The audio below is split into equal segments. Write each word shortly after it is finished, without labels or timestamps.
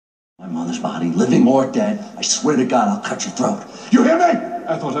My mother's body, living or dead, I swear to God, I'll cut your throat. You hear me?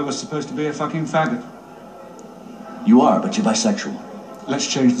 I thought I was supposed to be a fucking faggot. You are, but you're bisexual. Let's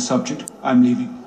change the subject. I'm leaving.